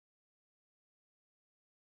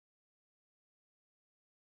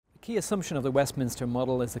Key assumption of the Westminster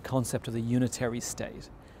Model is the concept of the unitary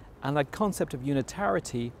state. And that concept of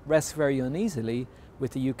unitarity rests very uneasily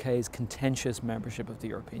with the UK's contentious membership of the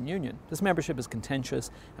European Union. This membership is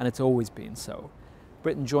contentious, and it's always been so.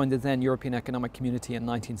 Britain joined the then European Economic Community in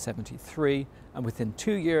 1973, and within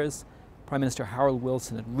 2 years, Prime Minister Harold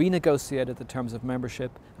Wilson had renegotiated the terms of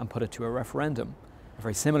membership and put it to a referendum. A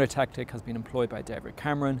very similar tactic has been employed by David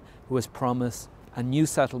Cameron, who has promised a new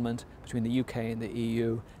settlement between the UK and the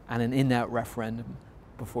EU and an in-out referendum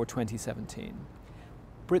before 2017.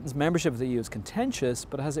 Britain's membership of the EU is contentious,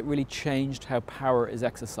 but has it really changed how power is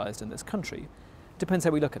exercised in this country? It depends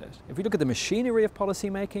how we look at it. If we look at the machinery of policy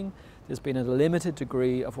making, there's been a limited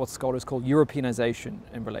degree of what scholars call Europeanisation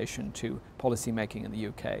in relation to policy making in the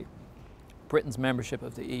UK. Britain's membership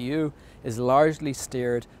of the EU is largely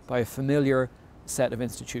steered by a familiar set of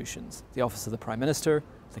institutions: the Office of the Prime Minister,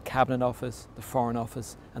 the Cabinet Office, the Foreign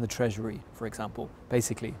Office and the Treasury, for example,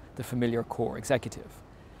 basically the familiar core executive.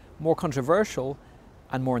 More controversial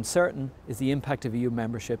and more uncertain is the impact of EU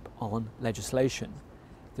membership on legislation.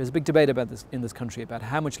 There's a big debate about this in this country about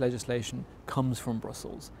how much legislation comes from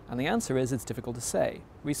Brussels, and the answer is it's difficult to say.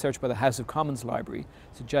 Research by the House of Commons Library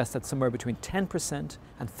suggests that somewhere between 10%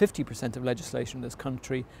 and 50% of legislation in this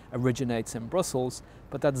country originates in Brussels,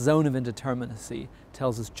 but that zone of indeterminacy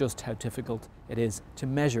tells us just how difficult it is to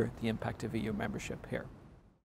measure the impact of EU membership here.